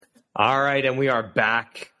All right, and we are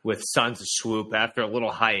back with Sons of Swoop after a little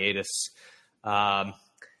hiatus.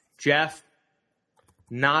 Jeff,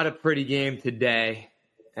 not a pretty game today,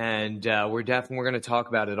 and we're going to talk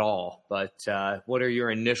about it all. But what are your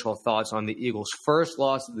initial thoughts on the Eagles' first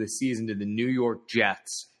loss of the season to the New York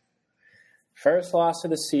Jets? First loss of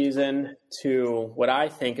the season to what I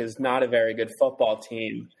think is not a very good football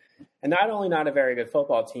team. And not only not a very good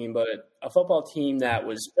football team, but a football team that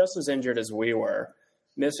was just as injured as we were.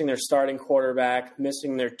 Missing their starting quarterback,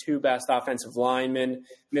 missing their two best offensive linemen,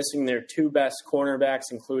 missing their two best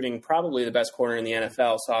cornerbacks, including probably the best corner in the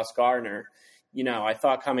NFL, Sauce Gardner. You know, I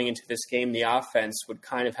thought coming into this game, the offense would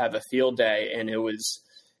kind of have a field day, and it was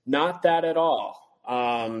not that at all.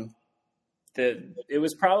 It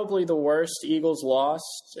was probably the worst Eagles loss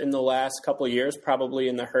in the last couple of years, probably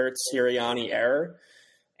in the Hurts-Sirianni era.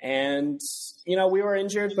 And, you know, we were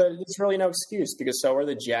injured, but it's really no excuse because so are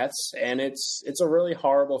the Jets. And it's a really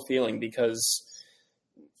horrible feeling because,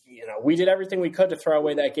 you know, we did everything we could to throw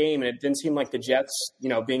away that game. And it didn't seem like the Jets, you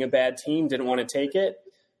know, being a bad team, didn't want to take it.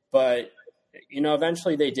 But, you know,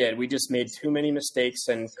 eventually they did. We just made too many mistakes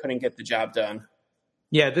and couldn't get the job done.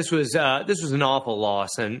 Yeah, this was an awful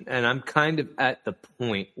loss. And I'm kind of at the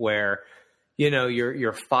point where, you know,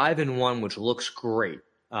 you're 5-1, which looks great.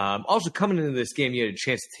 Also, coming into this game, you had a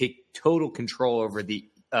chance to take total control over the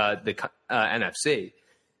NFC.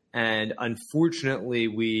 And unfortunately,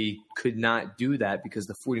 we could not do that because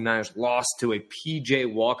the 49ers lost to a P.J.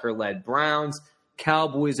 Walker-led Browns.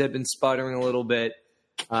 Cowboys had been sputtering a little bit.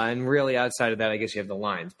 And really, outside of that, I guess you have the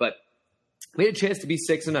Lions. But we had a chance to be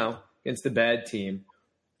 6-0 against a bad team.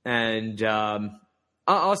 And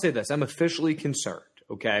I'll say this. I'm officially concerned,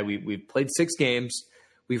 okay? We've played 6 games.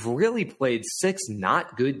 We've really played 6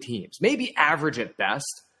 not good teams, maybe average at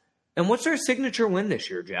best. And what's our signature win this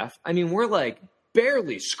year, Jeff? I mean, we're like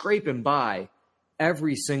barely scraping by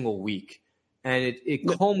every single week. And it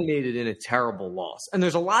culminated in a terrible loss. And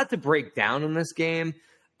there's a lot to break down in this game.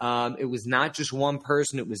 It was not just one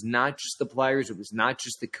person. It was not just the players. It was not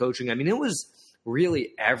just the coaching. I mean, it was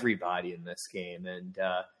really everybody in this game. And,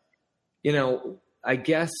 you know, I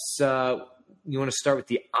guess you want to start with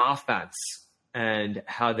the offense and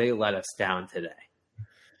how they let us down today.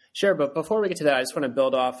 Sure, but before we get to that, I just want to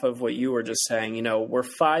build off of what you were just saying. You know, we're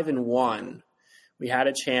 5-1. We had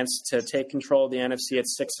a chance to take control of the NFC at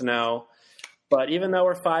 6-0. But even though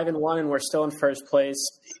we're 5-1 and we're still in first place,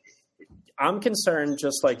 I'm concerned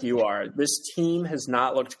just like you are. This team has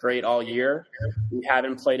not looked great all year. We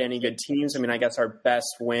haven't played any good teams. I mean, I guess our best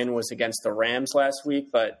win was against the Rams last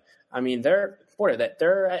week. But, I mean, they're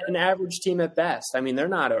an average team at best. I mean, they're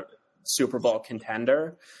not a Super Bowl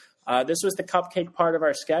contender. This was the cupcake part of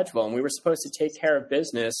our schedule, and we were supposed to take care of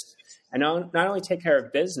business, and not only take care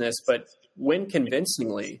of business, but win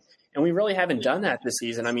convincingly. And we really haven't done that this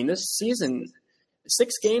season. I mean, this season,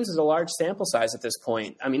 6 games is a large sample size at this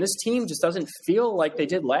point. I mean, this team just doesn't feel like they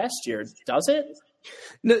did last year, does it?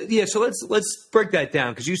 No, yeah, so let's break that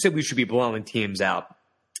down because you said we should be blowing teams out.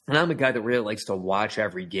 And I'm a guy that really likes to watch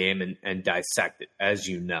every game and dissect it, as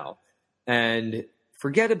you know. And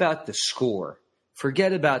forget about the score.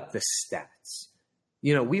 Forget about the stats.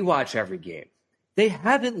 You know, we watch every game. They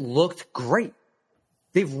haven't looked great.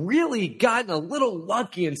 They've really gotten a little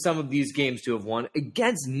lucky in some of these games to have won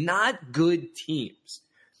against not good teams.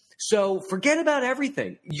 So forget about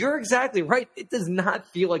everything. You're exactly right. It does not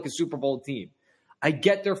feel like a Super Bowl team. I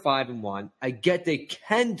get they're 5-1. I get they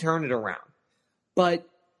can turn it around. But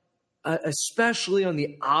especially on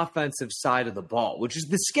the offensive side of the ball, which is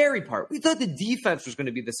the scary part. We thought the defense was going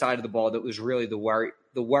to be the side of the ball that was really the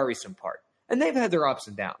worrisome part. And they've had their ups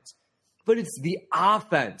and downs. But it's the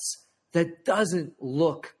offense that doesn't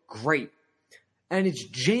look great. And it's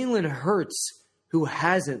Jalen Hurts who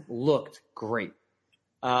hasn't looked great.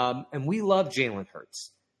 And we love Jalen Hurts.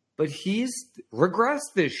 But he's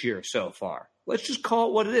regressed this year so far. Let's just call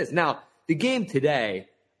it what it is. Now, the game today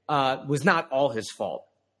was not all his fault.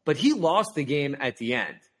 But he lost the game at the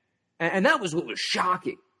end. And that was what was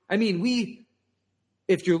shocking. I mean,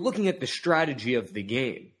 if you're looking at the strategy of the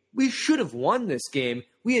game, we should have won this game.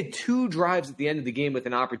 We had 2 drives at the end of the game with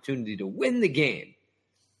an opportunity to win the game.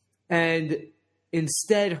 And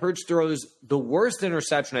instead, Hurts throws the worst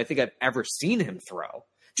interception I think I've ever seen him throw.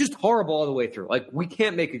 Just horrible all the way through. Like, we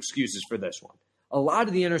can't make excuses for this one. A lot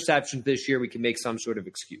of the interceptions this year, we can make some sort of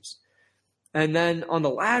excuse. And then on the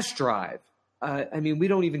last drive, I mean, we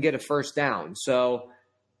don't even get a first down. So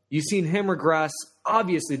you've seen him regress.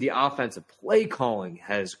 Obviously, the offensive play calling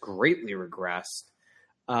has greatly regressed.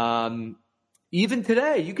 Even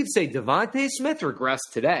today, you could say Devontae Smith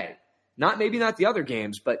regressed today. Maybe not the other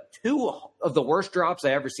games, but 2 of the worst drops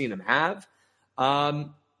I ever seen him have.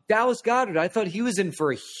 Dallas Goedert, I thought he was in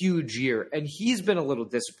for a huge year, and he's been a little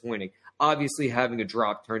disappointing. Obviously, having a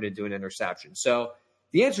drop turned into an interception. So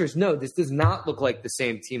the answer is no. This does not look like the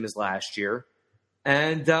same team as last year,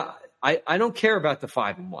 and I don't care about the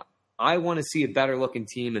 5-1. I want to see a better looking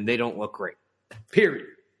team, and they don't look great. Period.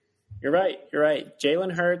 You're right.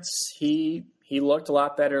 Jalen Hurts, he looked a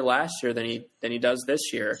lot better last year than he does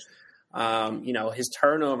this year. His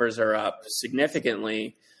turnovers are up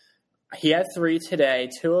significantly. He had 3 today.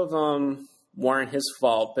 2 of them weren't his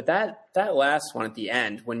fault, but that last one at the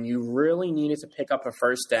end, when you really needed to pick up a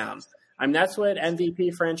first down, I mean, that's what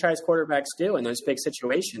MVP franchise quarterbacks do in those big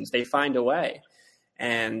situations. They find a way.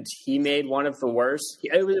 And he made one of the worst.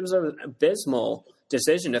 It was an abysmal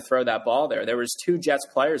decision to throw that ball there. There was 2 Jets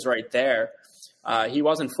players right there. He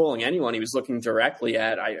wasn't fooling anyone. He was looking directly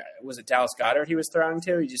at, was it Dallas Goedert he was throwing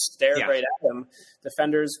to? He just stared right at him.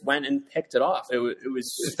 Defenders went and picked it off. It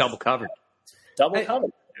was double covered.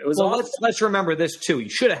 Covered. It was awesome. Let's remember this too. He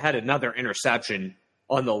should have had another interception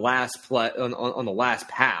on the last play, on the last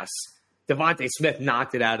pass. Devontae Smith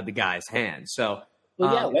knocked it out of the guy's hand. So,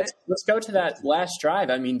 let's go to that last drive.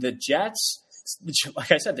 I mean, the Jets,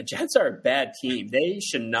 like I said, the Jets are a bad team. They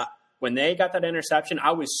should not. When they got that interception,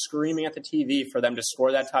 I was screaming at the TV for them to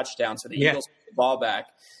score that touchdown so the Eagles get the ball back.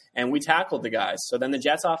 And we tackled the guys. So then the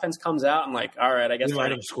Jets offense comes out and like, all right, I guess we're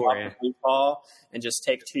going to score ball and just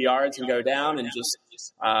take 2 yards and go down and just,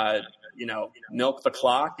 milk the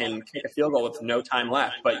clock and kick a field goal with no time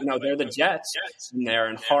left. But, they're the Jets and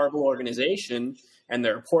they're a horrible organization and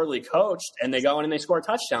they're poorly coached and they go in and they score a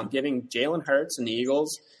touchdown, giving Jalen Hurts and the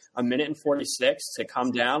Eagles a minute and 46 to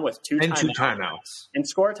come down with 2 timeouts and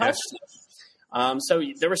score a touchdown. So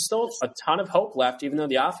there was still a ton of hope left, even though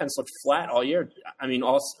the offense looked flat all year. I mean,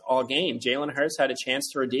 all game. Jalen Hurts had a chance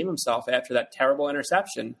to redeem himself after that terrible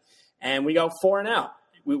interception, and we go 4 and out.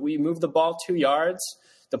 We moved the ball 2 yards.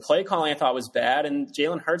 The play calling I thought was bad, and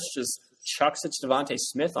Jalen Hurts just chucks it to Devontae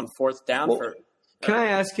Smith on 4th down. Can I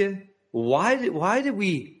ask you, why did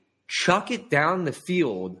we chuck it down the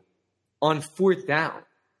field on 4th down?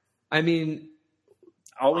 I mean,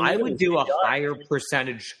 I would do a higher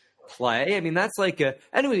percentage play. I mean, that's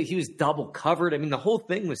anyway, he was double covered. I mean, the whole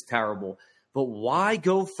thing was terrible. But why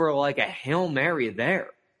go for like a Hail Mary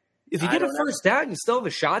there? If you get a first down, you still have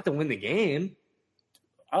a shot to win the game.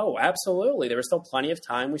 Oh, absolutely. There was still plenty of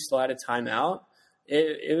time. We still had a timeout.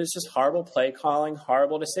 It was just horrible play calling,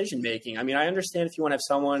 horrible decision making. I mean, I understand if you want to have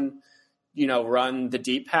someone run the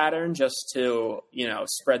deep pattern just to,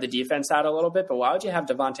 spread the defense out a little bit. But why would you have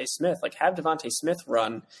Devontae Smith? Like, have Devontae Smith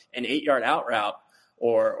run an 8-yard out route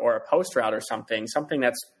or a post route or something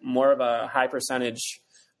that's more of a high percentage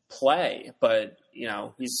play. But,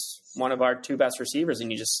 he's one of our 2 best receivers, and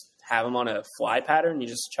you just have him on a fly pattern. You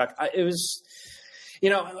just chuck. It was,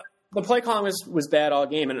 the play calling was bad all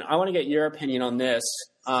game. And I want to get your opinion on this.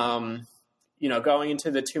 Going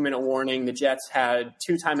into the 2-minute warning, the Jets had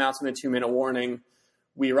 2 timeouts in the 2-minute warning.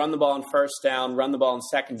 We run the ball on 1st down, run the ball on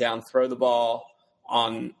 2nd down, throw the ball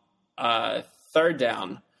on 3rd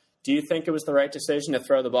down. Do you think it was the right decision to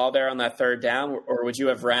throw the ball there on that 3rd down, or would you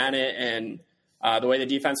have ran it? And the way the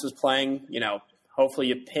defense was playing, hopefully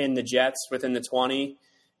you pin the Jets within the 20,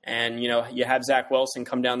 and you have Zach Wilson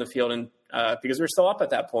come down the field and because we're still up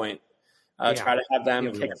at that point, try to have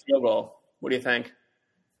them kick a field goal. What do you think?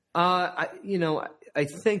 I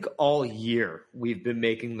think all year we've been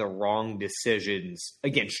making the wrong decisions,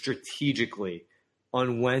 again, strategically,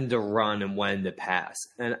 on when to run and when to pass.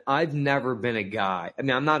 And I've never been a guy, I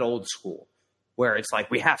mean, I'm not old school, where it's like,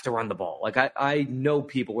 we have to run the ball. Like, I know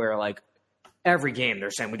people where, like, every game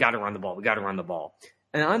they're saying, we got to run the ball.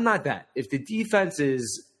 And I'm not that. If the defense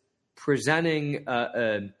is presenting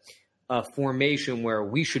a formation where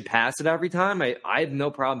we should pass it every time, I have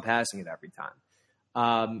no problem passing it every time.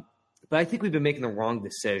 But I think we've been making the wrong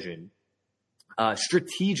decision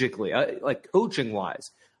strategically, like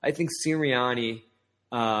coaching-wise. I think Sirianni,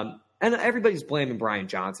 and everybody's blaming Brian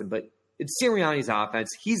Johnson, but it's Sirianni's offense.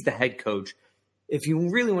 He's the head coach. If you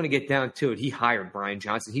really want to get down to it, he hired Brian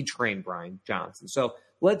Johnson. He trained Brian Johnson. So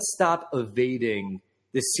let's stop evading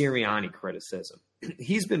the Sirianni criticism.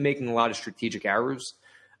 He's been making a lot of strategic errors.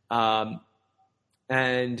 And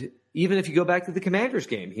even if you go back to the Commanders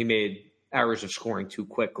game, he made errors of scoring too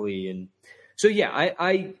quickly. And so,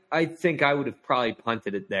 I think I would have probably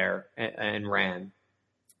punted it there and ran.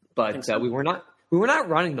 But we were not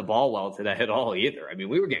running the ball well today at all either. I mean,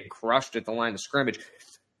 we were getting crushed at the line of scrimmage.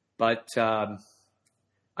 But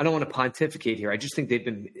I don't want to pontificate here. I just think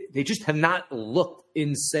they just have not looked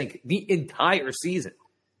in sync the entire season.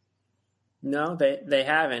 No, they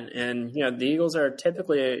haven't. And, the Eagles are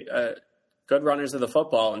typically a good runners of the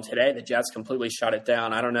football, and today the Jets completely shut it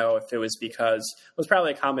down. I don't know if it was because it was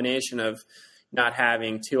probably a combination of not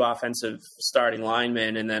having two offensive starting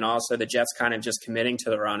linemen, and then also the Jets kind of just committing to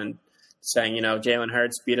the run and saying, Jalen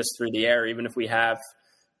Hurts beat us through the air, even if we have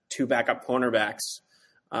two backup cornerbacks.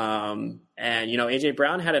 And A.J.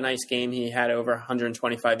 Brown had a nice game. He had over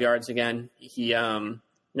 125 yards again. Jalen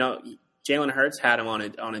Hurts had him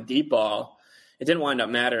on a deep ball. It didn't wind up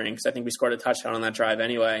mattering because I think we scored a touchdown on that drive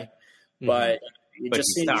anyway. But it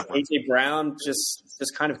just seems A.J. Brown just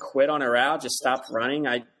kind of quit on a route, just stopped running.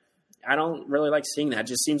 I don't really like seeing that. It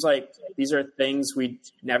just seems like these are things we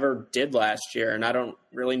never did last year, and I don't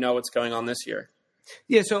really know what's going on this year.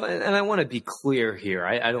 Yeah, so, and I want to be clear here.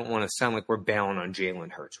 I don't want to sound like we're bailing on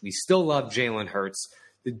Jalen Hurts. We still love Jalen Hurts.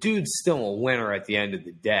 The dude's still a winner at the end of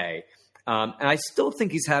the day. And I still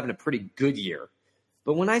think he's having a pretty good year.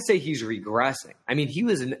 But when I say he's regressing, I mean, he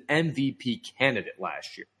was an MVP candidate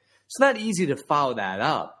last year. It's not easy to follow that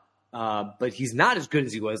up, but he's not as good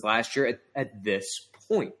as he was last year at this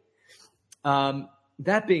point.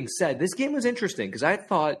 That being said, this game was interesting because I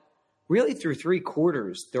thought really through three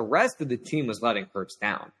quarters, the rest of the team was letting Hurts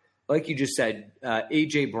down. Like you just said,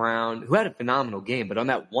 A.J. Brown, who had a phenomenal game, but on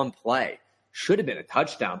that one play, should have been a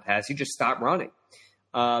touchdown pass. He just stopped running.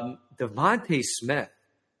 Devontae Smith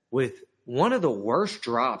with one of the worst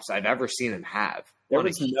drops I've ever seen him have. There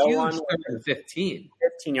was no one 15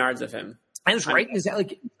 yards of him. I was right in his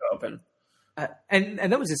open. And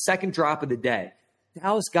that was his second drop of the day.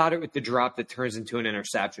 Dallas got it with the drop that turns into an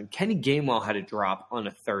interception. Kenny Gainwell had a drop on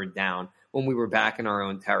a third down when we were back in our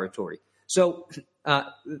own territory. So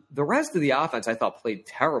the rest of the offense I thought played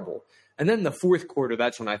terrible. And then the fourth quarter,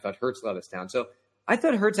 that's when I thought Hurts let us down. So I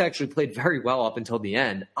thought Hurts actually played very well up until the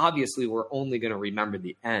end. Obviously, we're only going to remember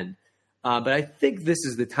the end. But I think this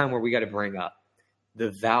is the time where we got to bring up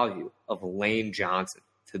the value of Lane Johnson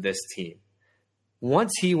to this team.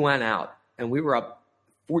 Once he went out and we were up,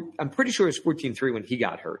 I'm pretty sure it was 14-3 when he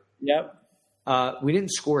got hurt. Yep. We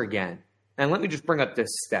didn't score again. And let me just bring up this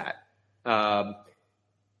stat. We're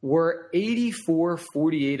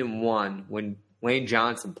 84-48-1 when Lane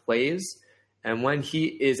Johnson plays. And when he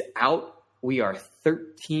is out, we are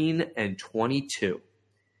 13-22.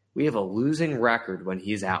 We have a losing record when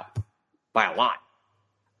he's out by a lot.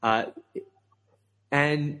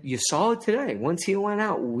 And you saw it today. Once he went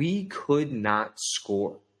out, we could not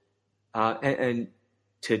score. And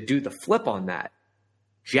to do the flip on that,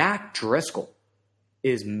 Jack Driscoll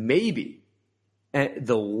is maybe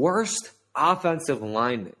the worst offensive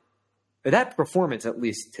lineman. That performance, at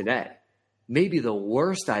least today, maybe the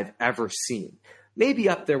worst I've ever seen. Maybe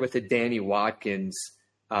up there with the Danny Watkins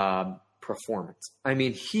performance. I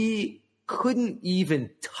mean, he couldn't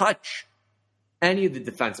even touch any of the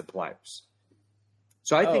defensive players.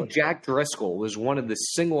 So I think Jack Driscoll was one of the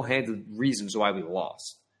single-handed reasons why we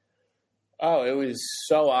lost. Oh, it was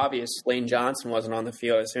so obvious Lane Johnson wasn't on the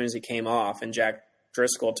field as soon as he came off, and Jack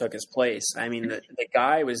Driscoll took his place. I mean, the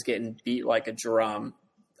guy was getting beat like a drum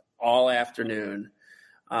all afternoon.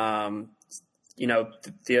 The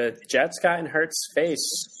Jets got in Hurts'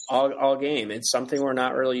 face all game. It's something we're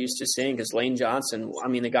not really used to seeing because Lane Johnson, I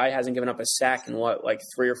mean, the guy hasn't given up a sack in,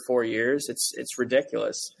 3 or 4 years? It's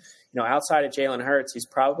ridiculous. Outside of Jalen Hurts, he's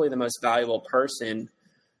probably the most valuable person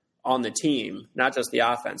on the team, not just the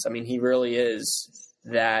offense. I mean, he really is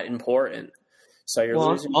that important. So you're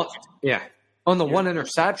losing. On the one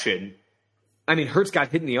interception, I mean, Hurts got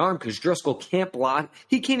hit in the arm because Driscoll can't block.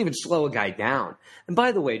 He can't even slow a guy down. And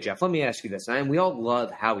by the way, Jeff, let me ask you this. And we all love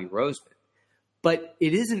Howie Roseman. But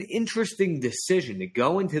it is an interesting decision to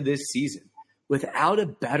go into this season without a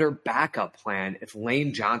better backup plan if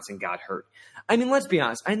Lane Johnson got hurt. I mean, let's be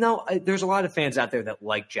honest. I know there's a lot of fans out there that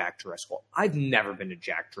like Jack Driscoll. I've never been a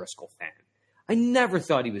Jack Driscoll fan. I never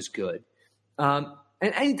thought he was good. And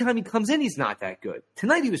anytime he comes in, he's not that good.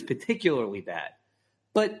 Tonight he was particularly bad.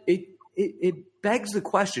 But it begs the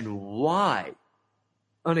question, why?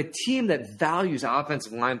 On a team that values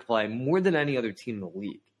offensive line play more than any other team in the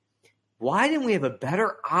league, why didn't we have a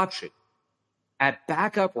better option at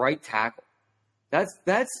backup right tackle? That's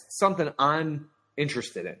something I'm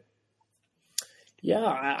interested in.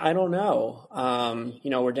 Yeah, I don't know.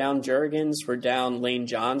 We're down Jurgens, we're down Lane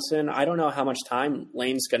Johnson. I don't know how much time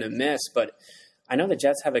Lane's going to miss, but I know the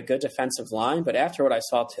Jets have a good defensive line. But after what I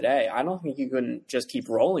saw today, I don't think you can just keep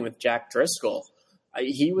rolling with Jack Driscoll.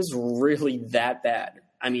 He was really that bad.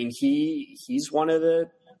 I mean, he's one of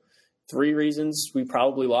the 3 reasons we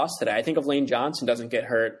probably lost today. I think if Lane Johnson doesn't get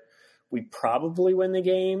hurt, we probably win the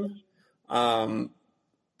game.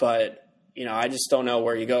 But I just don't know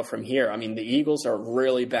where you go from here. I mean, the Eagles are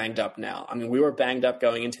really banged up now. I mean, we were banged up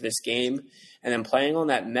going into this game, and then playing on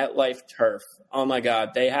that MetLife turf. Oh my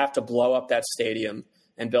God, they have to blow up that stadium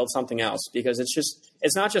and build something else, because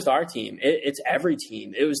it's not just our team. It's every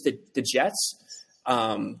team. It was the Jets.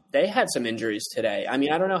 They had some injuries today. I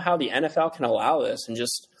mean, I don't know how the NFL can allow this and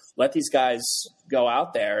just let these guys go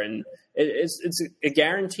out there, and it's a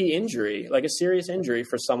guarantee injury, like a serious injury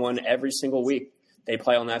for someone every single week they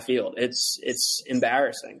play on that field. It's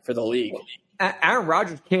embarrassing for the league. Aaron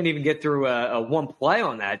Rodgers can't even get through a one play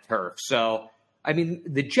on that turf. So, I mean,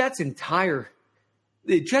 the Jets' entire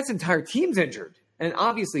team's injured. And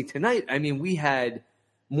obviously tonight, I mean, we had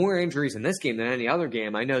more injuries in this game than any other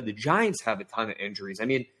game. I know the Giants have a ton of injuries. I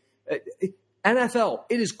mean, NFL,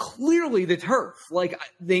 it is clearly the turf. Like,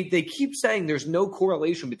 they keep saying there's no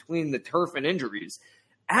correlation between the turf and injuries.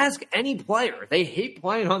 Ask any player. They hate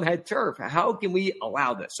playing on that turf. How can we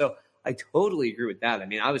allow this? So I totally agree with that. I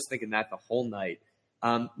mean, I was thinking that the whole night.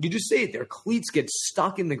 You just say it. Their cleats get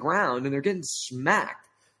stuck in the ground, and they're getting smacked.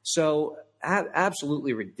 So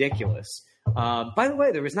absolutely ridiculous. By the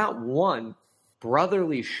way, there was not one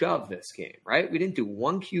brotherly shove this game, right? We didn't do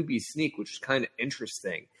one QB sneak, which is kind of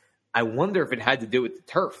interesting. I wonder if it had to do with the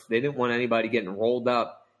turf. They didn't want anybody getting rolled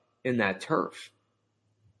up in that turf.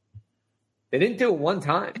 They didn't do it one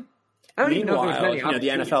time. I don't even know if there's many the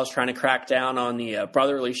NFL is trying to crack down on the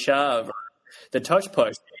brotherly shove or the touch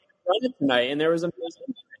push. They did it tonight, and there was a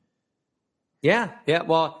Yeah.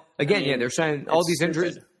 Well, again, they're saying all these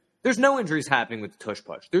injuries. There's no injuries happening with the tush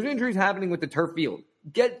push. There's injuries happening with the turf field.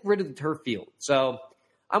 Get rid of the turf field. So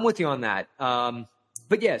I'm with you on that.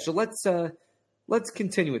 But yeah, so let's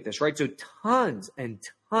continue with this, right? So tons and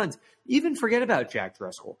tons. Even forget about Jack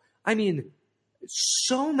Driscoll. I mean,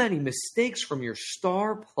 so many mistakes from your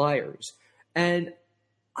star players. And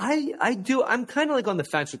I'm kind of like on the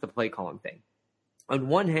fence with the play calling thing. On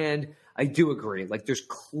one hand, I do agree. Like, there's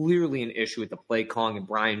clearly an issue with the play calling and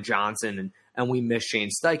Brian Johnson, and we miss Shane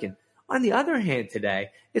Steichen. On the other hand today,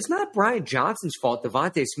 it's not Brian Johnson's fault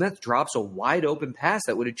Devontae Smith drops a wide open pass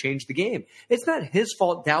that would have changed the game. It's not his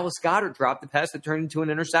fault Dallas Goedert dropped the pass that turned into an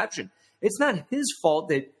interception. It's not his fault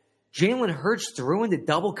that Jalen Hurts threw into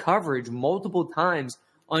double coverage multiple times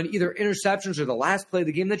on either interceptions or the last play of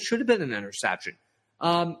the game that should have been an interception.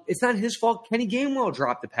 It's not his fault Kenny Gainwell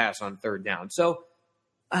dropped the pass on third down. So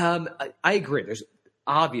I agree. There's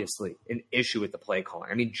obviously an issue with the play calling.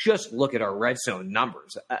 I mean, just look at our red zone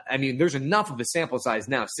numbers. I mean, there's enough of a sample size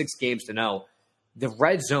now, 6 games, to know the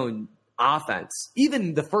red zone offense,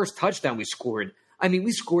 even the first touchdown we scored, I mean,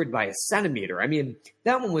 we scored by a centimeter. I mean,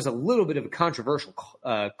 that one was a little bit of a controversial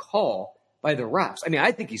call by the refs. I mean,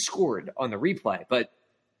 I think he scored on the replay, but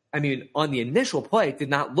I mean, on the initial play, it did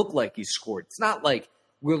not look like he scored. It's not like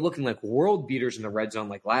we're looking like world beaters in the red zone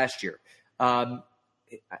like last year.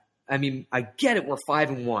 I mean, I get it. We're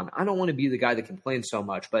 5-1. I don't want to be the guy that complains so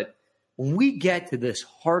much, but when we get to this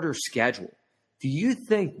harder schedule, do you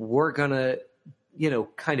think we're going to,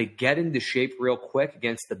 kind of get into shape real quick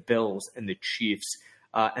against the Bills and the Chiefs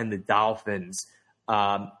and the Dolphins?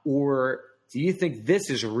 Or do you think this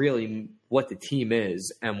is really what the team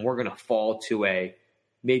is and we're going to fall to a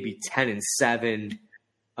maybe 10-7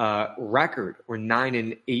 record or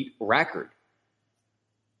 9-8 record?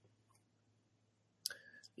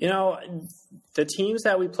 The teams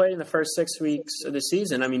that we played in the first 6 weeks of the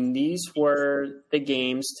season, I mean, these were the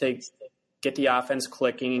games to get the offense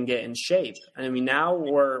clicking and get in shape. I mean, now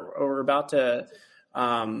we're about to,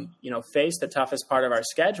 face the toughest part of our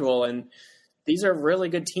schedule, and these are really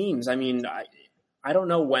good teams. I mean, I don't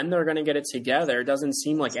know when they're going to get it together. It doesn't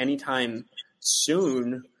seem like anytime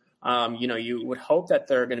soon. You would hope that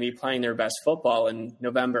they're going to be playing their best football in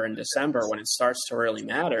November and December when it starts to really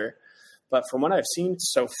matter. But from what I've seen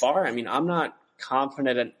so far, I mean, I'm not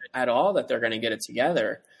confident at all that they're going to get it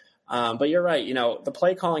together. But you're right. The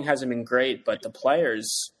play calling hasn't been great, but the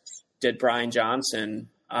players did Brian Johnson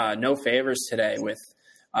no favors today with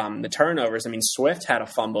the turnovers. I mean, Swift had a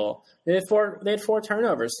fumble. They had four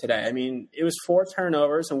turnovers today. I mean, it was 4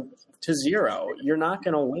 turnovers to 0. You're not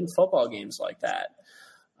going to win football games like that.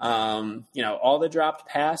 All the dropped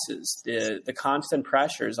passes, the constant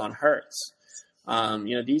pressures on Hurts.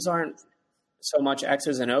 These aren't so much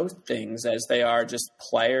X's and O's things as they are just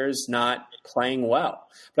players not playing well.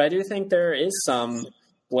 But I do think there is some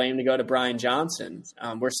blame to go to Brian Johnson.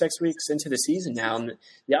 We're 6 weeks into the season now, and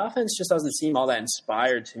the offense just doesn't seem all that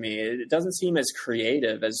inspired to me. It doesn't seem as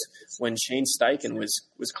creative as when Shane Steichen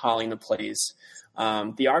was calling the plays.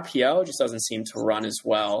 The RPO just doesn't seem to run as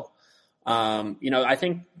well. I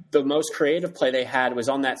think the most creative play they had was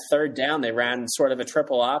on that third down. They ran sort of a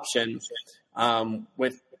triple option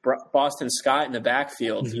with Boston Scott in the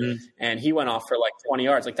backfield, and he went off for like 20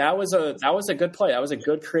 yards. Like that was a good play. That was a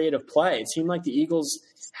good creative play. It seemed like the Eagles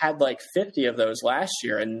had like 50 of those last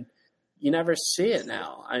year, and you never see it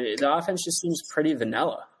now. The offense just seems pretty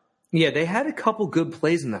vanilla. Yeah, they had a couple good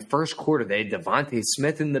plays in the first quarter. They had Devontae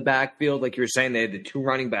Smith in the backfield, like you were saying. They had the 2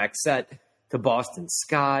 running back set to Boston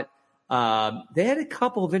Scott. They had a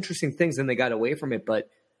couple of interesting things, and they got away from it. But,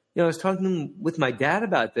 I was talking with my dad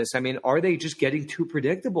about this. I mean, are they just getting too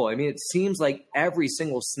predictable? I mean, it seems like every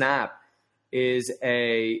single snap is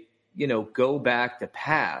a, go back to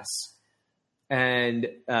pass and,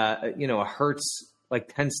 a Hurts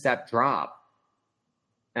like 10-step drop.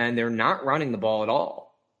 And they're not running the ball at all.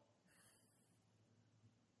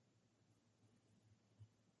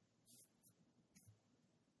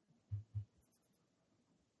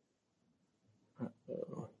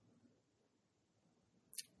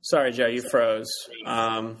 Sorry, Joe, you froze.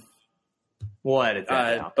 We'll edit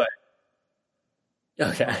that out. But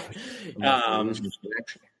okay.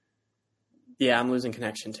 Yeah, I'm losing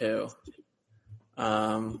connection too.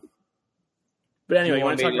 But anyway, you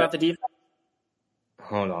want to talk about the defense?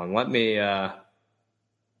 Hold on. Let me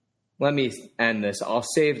end this. I'll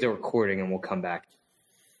save the recording and we'll come back.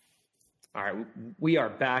 All right, we are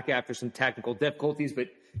back after some technical difficulties, but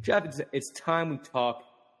Jeff, it's time we talk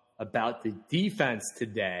about the defense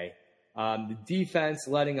today. The defense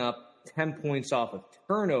letting up 10 points off of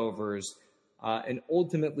turnovers and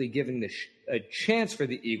ultimately giving a chance for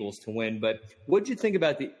the Eagles to win. But what did you think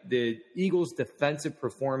about the Eagles' defensive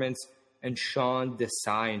performance and Sean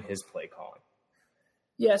Desai and his play calling?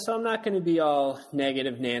 Yeah, so I'm not going to be all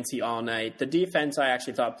negative Nancy all night. The defense I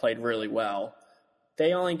actually thought played really well.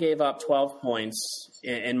 They only gave up 12 points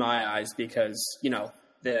in my eyes because,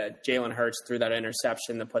 the Jalen Hurts threw that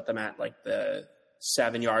interception to put them at like the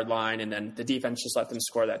 7-yard line, and then the defense just let them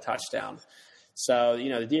score that touchdown. So,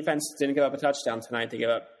 the defense didn't give up a touchdown tonight. They gave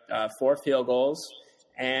up 4 field goals,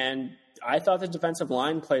 and I thought the defensive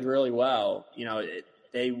line played really well.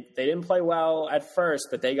 They didn't play well at first,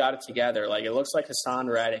 but they got it together. Like, it looks like Hassan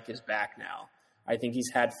Reddick is back now. I think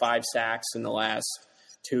he's had 5 sacks in the last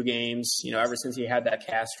 2 games. Ever since he had that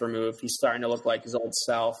cast removed, he's starting to look like his old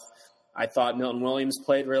self. I thought Milton Williams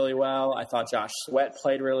played really well. I thought Josh Sweat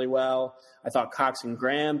played really well. I thought Cox and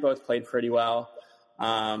Graham both played pretty well.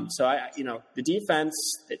 The defense,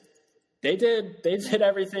 they did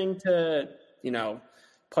everything to,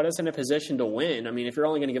 put us in a position to win. I mean, if you're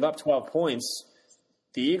only going to give up 12 points,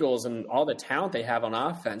 the Eagles and all the talent they have on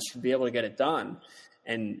offense should be able to get it done.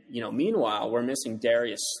 And, meanwhile, we're missing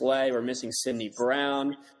Darius Slay. We're missing Sidney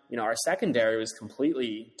Brown. Our secondary was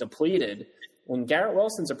completely depleted. When Garrett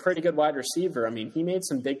Wilson's a pretty good wide receiver, I mean, he made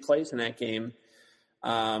some big plays in that game.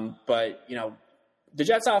 But the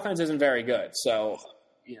Jets' offense isn't very good. So,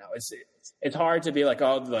 it's hard to be like,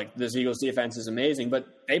 this Eagles defense is amazing. But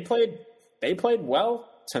they played well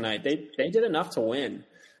tonight. They did enough to win.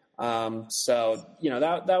 That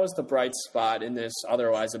was the bright spot in this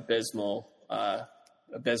otherwise abysmal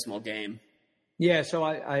game. Yeah, so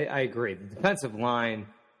I agree. The defensive line,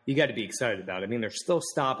 you got to be excited about it. I mean, they're still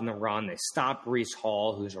stopping the run. They stopped Breece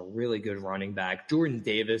Hall, who's a really good running back. Jordan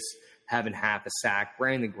Davis having half a sack.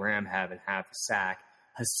 Brandon Graham having half a sack.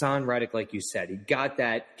 Hassan Reddick, like you said, he got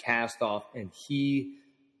that cast off, and he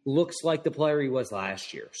looks like the player he was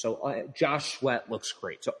last year. So Josh Sweat looks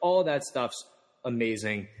great. So all that stuff's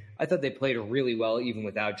amazing. I thought they played really well, even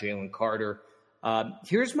without Jalen Carter.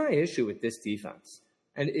 Here's my issue with this defense,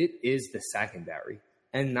 and it is the secondary.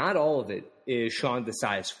 And not all of it is Sean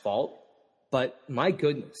Desai's fault, but my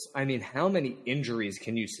goodness, I mean, how many injuries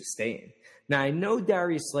can you sustain? Now, I know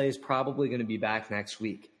Darius Slay is probably going to be back next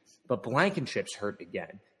week, but Blankenship's hurt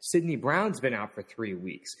again. Sidney Brown's been out for 3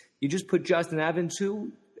 weeks. You just put Justin Evans,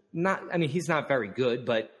 he's not very good,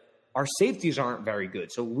 but our safeties aren't very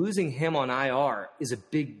good. So losing him on IR is a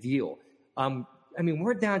big deal.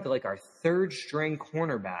 We're down to like our 3rd-string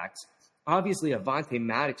cornerbacks. Obviously, Avonte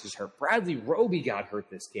Maddox is hurt. Bradley Roby got hurt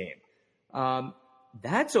this game.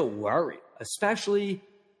 That's a worry, especially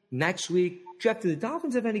next week. Jeff, do the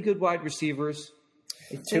Dolphins have any good wide receivers?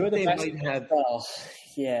 I think they might have.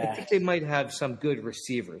 Yeah, I think they might have some good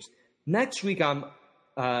receivers. Next week, I'm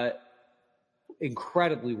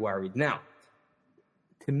incredibly worried. Now,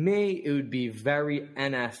 to me, it would be very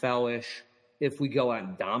NFL-ish if we go out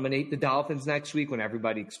and dominate the Dolphins next week when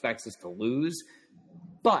everybody expects us to lose.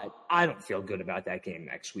 But I don't feel good about that game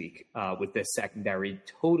next week with this secondary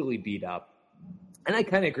totally beat up. And I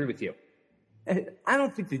kind of agree with you. I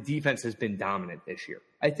don't think the defense has been dominant this year.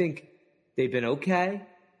 I think they've been okay.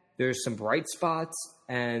 There's some bright spots,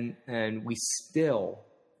 and we still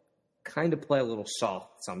kind of play a little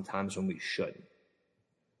soft sometimes when we shouldn't.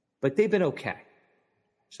 but they've been okay.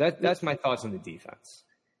 So that's my thoughts on the defense.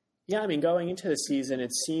 Yeah, I mean, going into the season,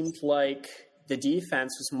 it seemed like the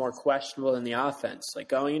defense was more questionable than the offense. Like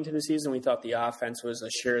going into the season, we thought the offense was a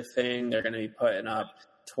sure thing. They're going to be putting up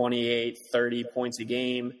 28, 30 points a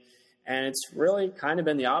game. And it's really kind of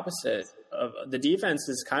been the opposite. The defense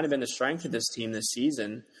has kind of been the strength of this team this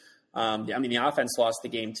season. I mean, the offense lost the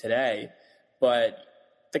game today, but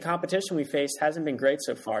the competition we faced hasn't been great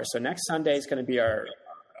so far. So next Sunday is going to be our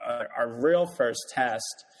real first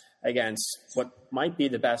test against what might be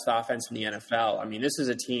the best offense in the NFL. I mean, this is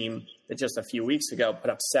a team that just a few weeks ago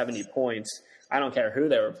put up 70 points. I don't care who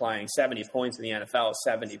they were playing. 70 points in the NFL is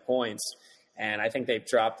 70 points. And I think they've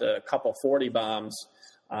dropped a couple 40 bombs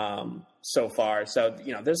so far. So,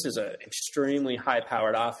 this is an extremely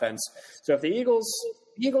high-powered offense. So if the Eagles,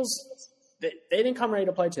 they didn't come ready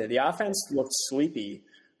to play today. The offense looked sleepy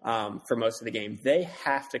for most of the game. They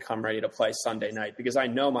have to come ready to play Sunday night because I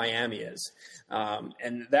know Miami is.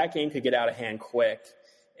 And that game could get out of hand quick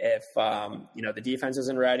if, the defense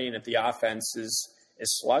isn't ready and if the offense is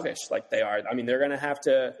sluggish like they are. I mean, they're going to have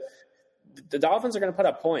to – the Dolphins are going to put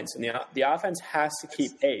up points, and the offense has to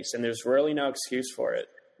keep pace, and there's really no excuse for it.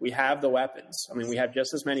 We have the weapons. I mean, we have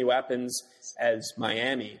just as many weapons as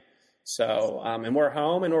Miami. So, and we're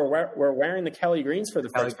home, and we're wearing the Kelly Greens for the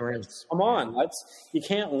first time. Come on, you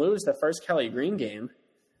can't lose the first Kelly Green game.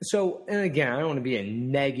 So, and again, I don't want to be a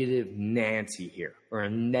negative Nancy here or a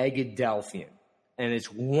Negadelphian, and it's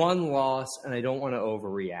one loss, and I don't want to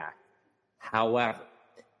overreact. However,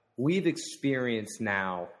 we've experienced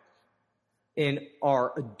now in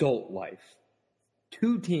our adult life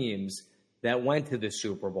 2 teams that went to the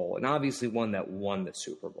Super Bowl, and obviously one that won the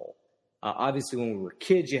Super Bowl. Obviously, when we were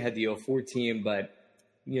kids, you had the 2004 team, but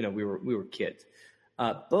we were kids.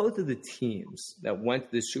 Both of the teams that went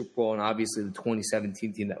to the Super Bowl, and obviously the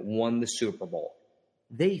 2017 team that won the Super Bowl,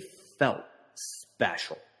 they felt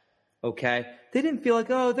special. Okay, they didn't feel like,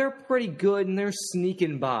 oh, they're pretty good and they're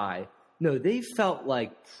sneaking by. No, they felt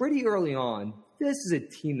like pretty early on, this is a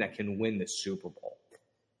team that can win the Super Bowl.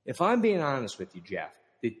 If I'm being honest with you, Jeff,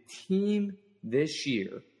 the team this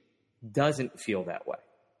year doesn't feel that way.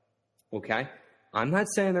 Okay? I'm not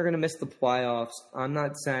saying they're going to miss the playoffs. I'm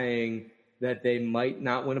not saying that they might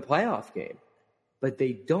not win a playoff game. But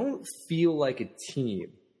they don't feel like a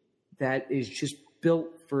team that is just built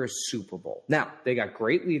for a Super Bowl. Now, they got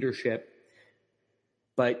great leadership,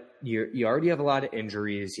 but you already have a lot of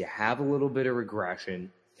injuries. You have a little bit of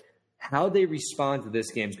regression. How they respond to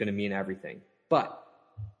this game is going to mean everything. But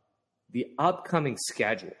the upcoming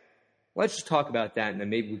schedule, let's just talk about that, and then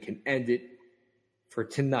maybe we can end it for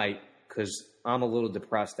tonight because I'm a little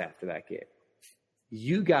depressed after that game.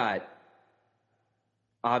 You got,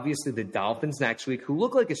 obviously, the Dolphins next week, who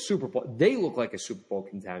look like a Super Bowl. They look like a Super Bowl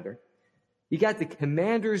contender. You got the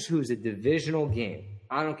Commanders, who is a divisional game.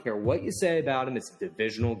 I don't care what you say about them. It's a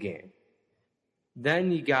divisional game.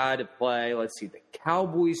 Then you got to play, the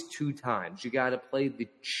Cowboys 2 times. You got to play the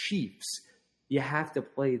Chiefs. You have to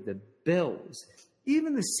play the Bills.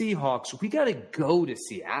 Even the Seahawks, we got to go to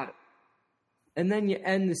Seattle. And then you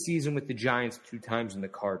end the season with the Giants 2 times and the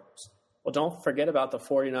Cardinals. Well, don't forget about the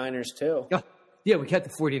 49ers, too. Oh, yeah, we got the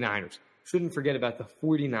 49ers. Shouldn't forget about the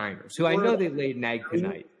 49ers, who I know they laid an egg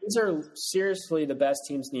tonight. These are seriously the best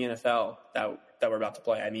teams in the NFL that we're about to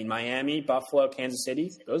play. I mean, Miami, Buffalo, Kansas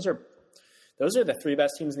City, those are the 3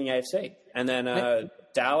 best teams in the AFC. And then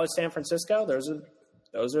Dallas, San Francisco, those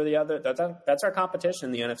are the other. That's our competition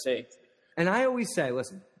in the NFC. And I always say,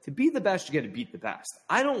 listen, to be the best, you got to beat the best.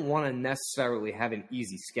 I don't want to necessarily have an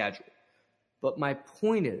easy schedule. But my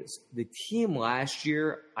point is, the team last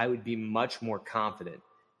year, I would be much more confident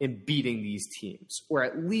in beating these teams, or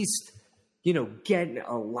at least, getting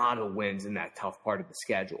a lot of wins in that tough part of the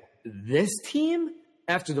schedule. This team,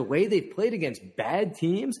 after the way they've played against bad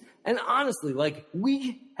teams, and honestly,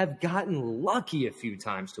 we have gotten lucky a few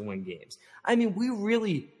times to win games. I mean, we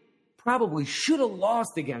really probably should have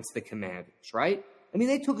lost against the Commanders, right? I mean,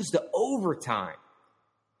 they took us to overtime.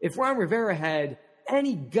 If Ron Rivera had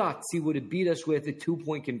any guts, he would have beat us with a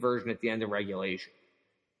 2-point conversion at the end of regulation.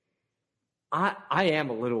 I am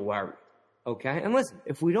a little worried, okay? And listen,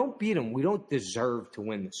 if we don't beat them, we don't deserve to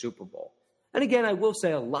win the Super Bowl. And again, I will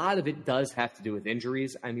say a lot of it does have to do with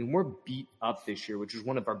injuries. I mean, we're beat up this year, which is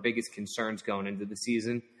one of our biggest concerns going into the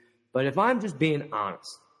season. But if I'm just being honest,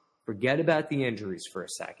 forget about the injuries for a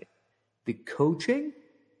second. The coaching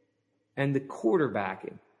and the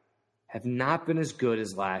quarterbacking have not been as good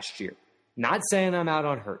as last year. Not saying I'm out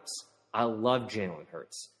on Hurts. I love Jalen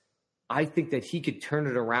Hurts. I think that he could turn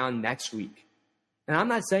it around next week. And I'm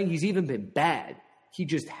not saying he's even been bad. He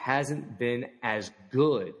just hasn't been as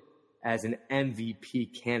good as an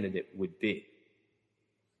MVP candidate would be.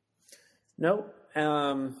 Nope.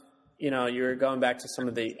 You're going back to some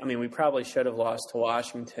of we probably should have lost to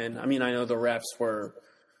Washington. I know the refs were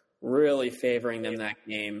really favoring them that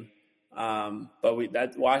game.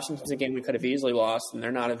 But Washington's a game we could have easily lost, and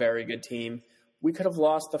they're not a very good team. We could have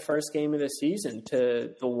lost the first game of the season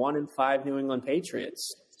to the 1-5 New England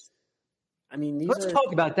Patriots. Let's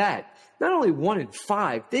talk about that. Not only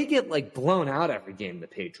 1-5, they get blown out every game, the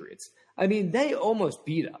Patriots. They almost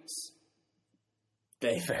beat us.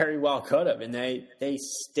 They very well could have, and they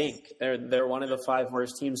stink. They're one of the 5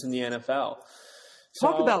 worst teams in the NFL.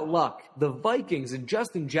 Talk about luck. The Vikings and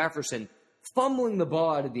Justin Jefferson fumbling the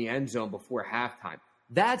ball out of the end zone before halftime.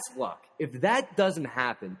 That's luck. If that doesn't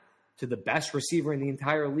happen to the best receiver in the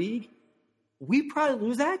entire league, we probably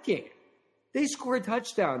lose that game. They score a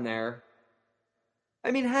touchdown there.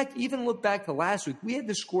 Heck, even look back to last week. We had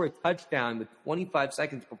to score a touchdown with 25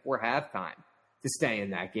 seconds before halftime to stay in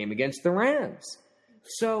that game against the Rams.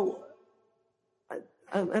 So,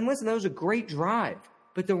 and listen, that was a great drive.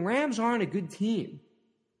 But the Rams aren't a good team.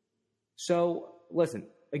 So, listen,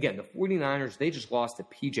 again, the 49ers, they just lost to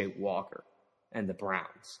P.J. Walker and the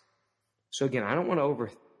Browns. So, again, I don't want to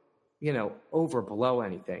overblow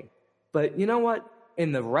anything. But you know what?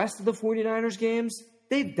 In the rest of the 49ers games,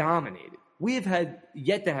 they've dominated. We have had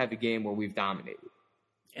yet to have a game where we've dominated.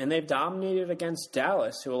 And they've dominated against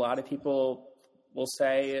Dallas, who a lot of people will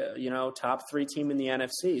say, top 3 team in the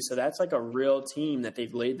NFC. So that's like a real team that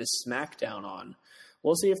they've laid the smackdown on.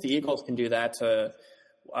 We'll see if the Eagles can do that to,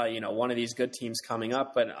 one of these good teams coming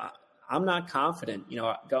up. But I'm not confident.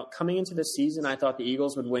 Coming into the season, I thought the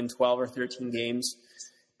Eagles would win 12 or 13 games.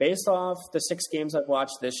 Based off the 6 games I've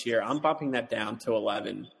watched this year, I'm bumping that down to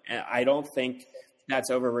 11. And I don't think that's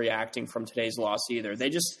overreacting from today's loss either. They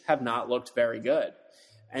just have not looked very good.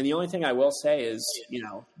 And the only thing I will say is,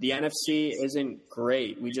 the NFC isn't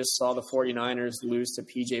great. We just saw the 49ers lose to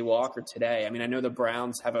P.J. Walker today. I know the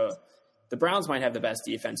Browns might have the best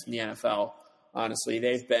defense in the NFL, honestly.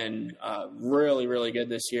 They've been really, really good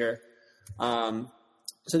this year. So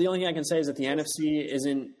the only thing I can say is that the NFC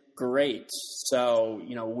isn't great. So,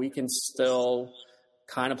 we can still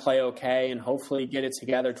kind of play okay and hopefully get it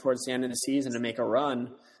together towards the end of the season and make a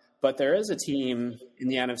run. But there is a team in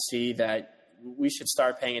the NFC that we should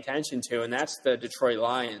start paying attention to, and that's the Detroit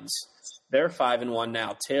Lions. They're 5-1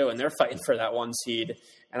 now too, and they're fighting for that 1 seed.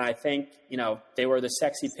 And I think, they were the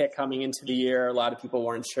sexy pick coming into the year. A lot of people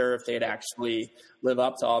weren't sure if they'd actually live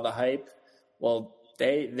up to all the hype. Well,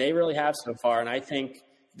 they really have so far, and I think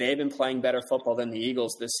they've been playing better football than the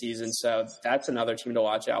Eagles this season. So that's another team to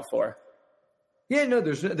watch out for. Yeah, no,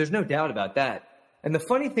 there's no doubt about that. And the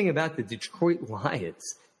funny thing about the Detroit Lions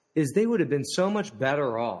is they would have been so much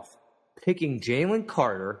better off picking Jalen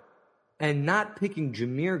Carter and not picking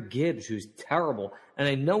Jahmyr Gibbs, who's terrible. And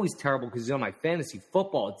I know he's terrible because he's on my fantasy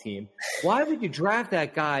football team. Why would you draft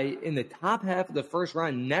that guy in the top half of the first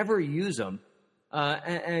round, never use him?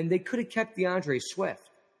 And they could have kept DeAndre Swift.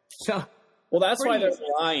 So, well, that's why they're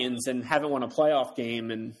the Lions and haven't won a playoff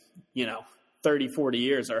game in, 30, 40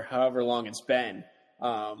 years or however long it's been.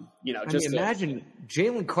 Imagine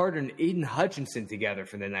Jalen Carter and Aiden Hutchinson together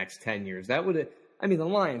for the next 10 years. That would have, the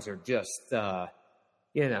Lions are just,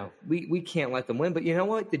 we can't let them win. But you know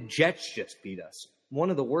what? The Jets just beat us.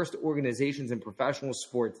 One of the worst organizations in professional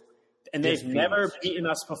sports. And they've never beaten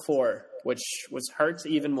us before, which hurts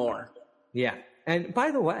even more. Yeah. And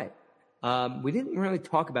by the way, we didn't really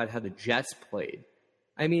talk about how the Jets played.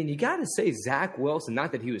 You got to say Zach Wilson,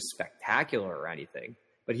 not that he was spectacular or anything,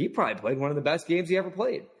 but he probably played one of the best games he ever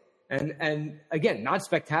played. And again, not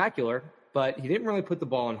spectacular, but he didn't really put the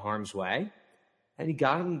ball in harm's way, and he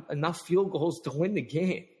got him enough field goals to win the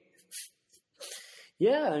game.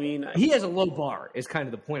 Yeah, he has a low bar is kind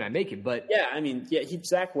of the point I'm making. But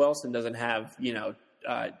Zach Wilson doesn't have,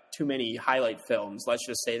 too many highlight films. Let's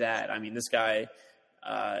just say that. This guy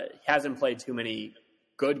hasn't played too many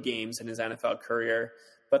good games in his NFL career.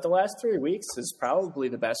 But the last 3 weeks is probably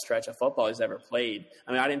the best stretch of football he's ever played.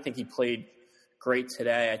 I didn't think he played great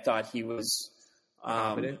today. I thought he was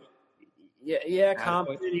confident.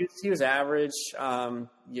 Confident. He was average.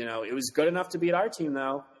 It was good enough to beat our team,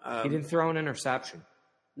 though. He didn't throw an interception.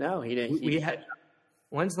 No, he didn't.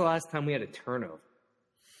 When's the last time we had a turnover?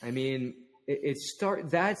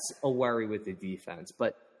 That's a worry with the defense.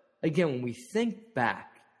 But again, when we think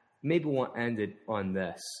back, maybe we'll end it on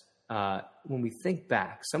this. When we think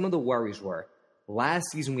back, some of the worries were last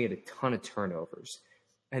season we had a ton of turnovers.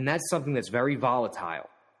 And that's something that's very volatile.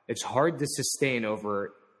 It's hard to sustain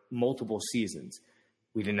over multiple seasons.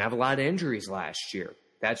 We didn't have a lot of injuries last year.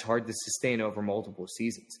 That's hard to sustain over multiple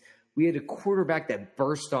seasons. we had a quarterback that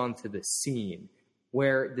burst onto the scene,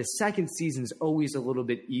 where the second season is always a little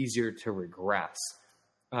bit easier to regress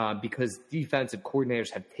because defensive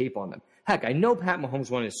coordinators have tape on them. Heck, I know Pat Mahomes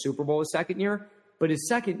won his Super Bowl his second year, but his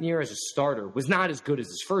second year as a starter was not as good as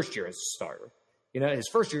his first year as a starter. His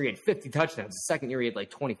first year he had 50 touchdowns. His second year he had like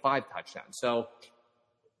 25 touchdowns. So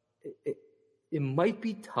it might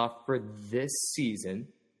be tough for this season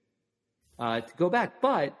to go back.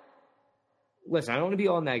 But listen, I don't want to be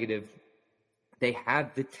all negative. They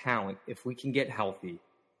have the talent, if we can get healthy,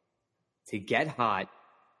 to get hot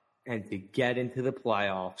and to get into the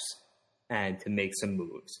playoffs and to make some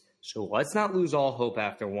moves. So let's not lose all hope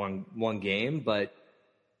after one game, but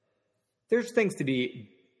there's things to be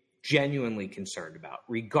genuinely concerned about,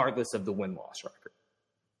 regardless of the win-loss record.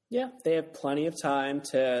 Yeah, they have plenty of time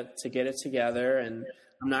to get it together, and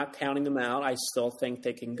I'm not counting them out. I still think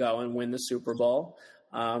they can go and win the Super Bowl.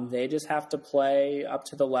 They just have to play up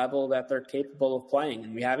to the level that they're capable of playing.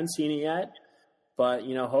 And we haven't seen it yet, but,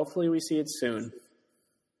 hopefully we see it soon.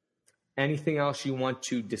 Anything else you want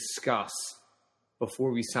to discuss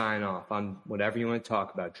before we sign off on whatever you want to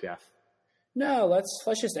talk about, Jeff? No, let's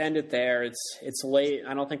just end it there. It's late.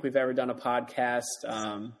 I don't think we've ever done a podcast.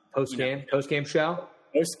 Post-game show?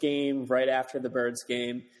 Post-game, right after the Birds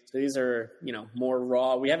game. So these are, more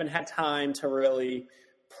raw. We haven't had time to really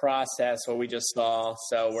process what we just saw.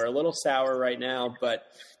 So we're a little sour right now, but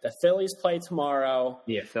the Phillies play tomorrow.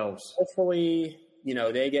 Yeah, Phils. Hopefully,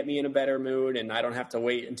 they get me in a better mood and I don't have to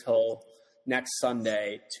wait until next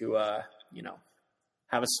Sunday to,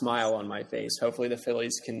 have a smile on my face. Hopefully the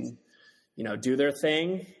Phillies can, do their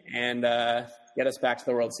thing and get us back to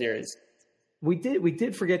the World Series. We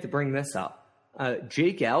did forget to bring this up.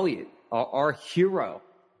 Jake Elliott, our hero,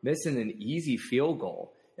 missing an easy field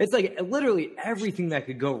goal. It's like literally everything that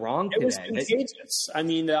could go wrong today. It was contagious. I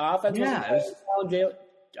mean, the offense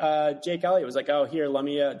Jake Elliott was like, oh, here, let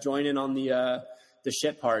me join in on the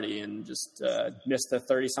shit party and just miss the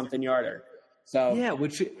 30-something yarder. So yeah,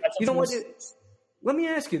 which, let me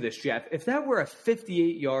ask you this, Jeff. If that were a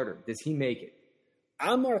 58-yarder, does he make it?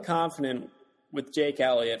 I'm more confident with Jake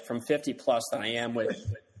Elliott from 50-plus than I am with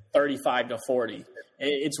 35 to 40.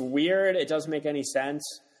 It's weird. It doesn't make any sense.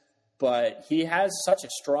 But he has such a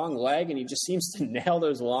strong leg, and he just seems to nail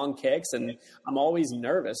those long kicks. And I'm always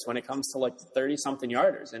nervous when it comes to like 30-something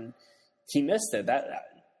yarders. And he missed it.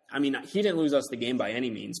 He didn't lose us the game by any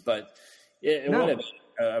means, but it would have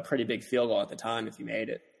been a pretty big field goal at the time if he made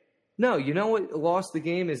it. No, you know what lost the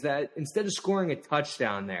game is that instead of scoring a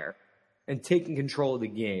touchdown there and taking control of the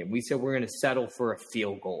game, we said we're going to settle for a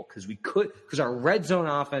field goal because our red zone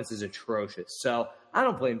offense is atrocious. So I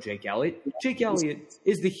don't blame Jake Elliott. Jake Elliott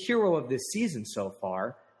is the hero of this season so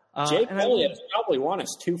far. Jake Elliott has probably won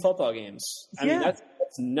us 2 football games. I mean, that's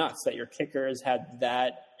nuts that your kicker has had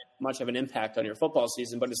that much of an impact on your football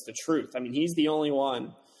season, but it's the truth. I mean, he's the only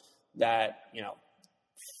one that,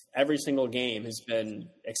 every single game has been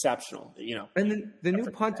exceptional, And the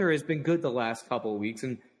new punter has been good the last couple of weeks,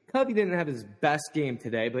 and Cubby didn't have his best game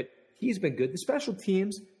today, but he's been good. The special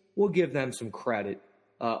teams, we'll give them some credit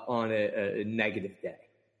on a negative day.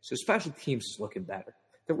 So special teams is looking better.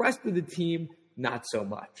 The rest of the team, not so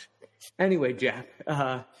much. Anyway, Jeff,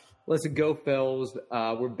 listen, go Phils.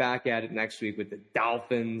 We're back at it next week with the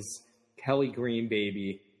Dolphins, Kelly Green,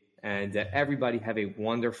 baby. And everybody have a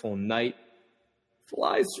wonderful night.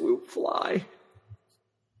 Fly, Swoop, fly.